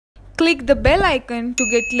Click the bell icon to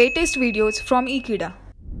get latest videos from Ekeeda.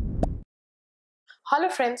 Hello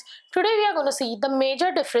friends, today we are going to see the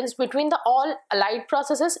major difference between the all allied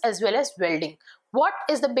processes as well as welding. What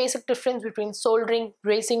is the basic difference between soldering,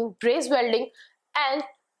 brazing, braze welding and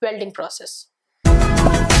welding process?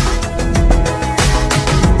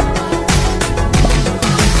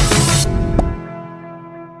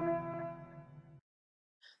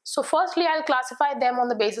 So firstly, I'll classify them on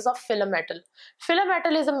the basis of filler metal. Filler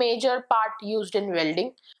metal is a major part used in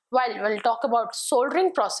welding. While we'll talk about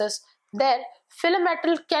soldering process, there filler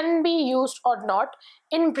metal can be used or not.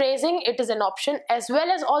 In brazing, it is an option, as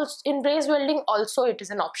well as also in braze welding also it is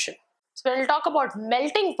an option. So when we'll talk about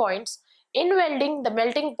melting points, in welding the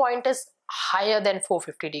melting point is higher than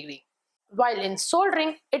 450 degree. While in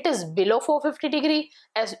soldering it is below 450 degree,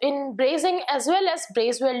 as in brazing as well as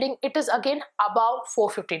braze welding it is again above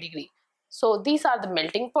 450 degree. So these are the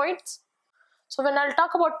melting points. So when I'll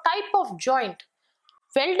talk about type of joint,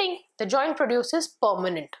 welding the joint produces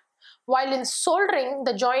permanent, while in soldering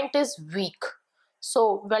the joint is weak.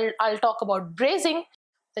 So I'll talk about brazing,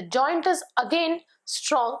 the joint is again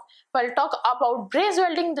strong, while I'll talk about braze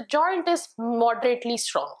welding, the joint is moderately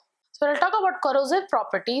strong. So we'll talk about corrosive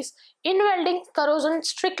properties. In welding, corrosion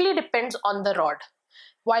strictly depends on the rod,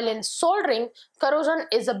 while in soldering, corrosion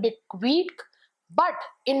is a bit weak, but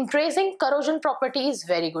in brazing, corrosion property is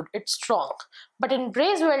very good, it's strong, but in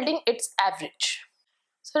braze welding, it's average.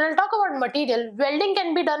 So we'll talk about material. Welding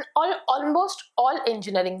can be done almost all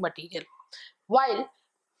engineering material, while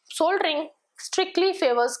soldering strictly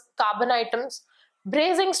favors carbon items,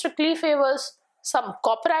 brazing strictly favors some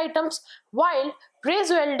copper items, while braze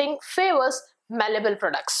welding favors malleable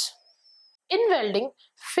products. In welding,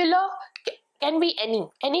 filler can be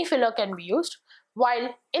any filler can be used,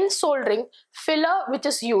 while in soldering, filler which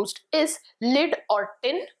is used is lead or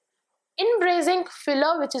tin. In brazing,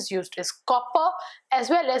 filler which is used is copper, as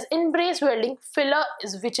well as in braze welding, filler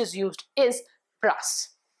which is used is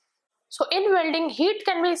brass. So in welding, heat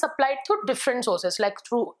can be supplied through different sources like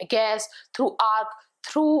through gas, through arc,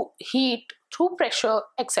 through heat, through pressure,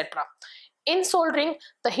 etc. In soldering,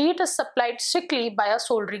 the heat is supplied strictly by a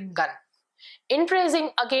soldering gun. In brazing,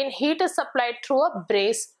 again heat is supplied through a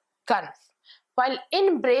braze gun, while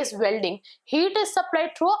in braze welding, heat is supplied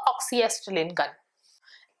through a oxyacetylene gun.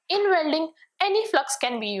 In welding, any flux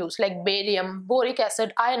can be used like barium, boric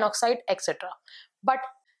acid, iron oxide, etc. But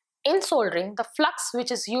in soldering, the flux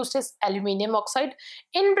which is used is aluminium oxide.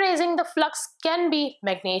 In brazing, the flux can be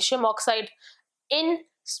magnesium oxide. In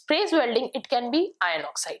braze welding, it can be iron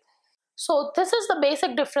oxide. So this is the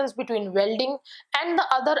basic difference between welding and the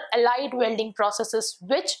other allied welding processes,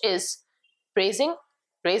 which is brazing,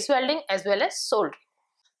 braze welding as well as soldering.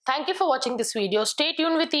 Thank you for watching this video. Stay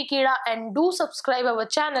tuned with Ekeeda and do subscribe our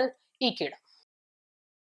channel Ekeeda.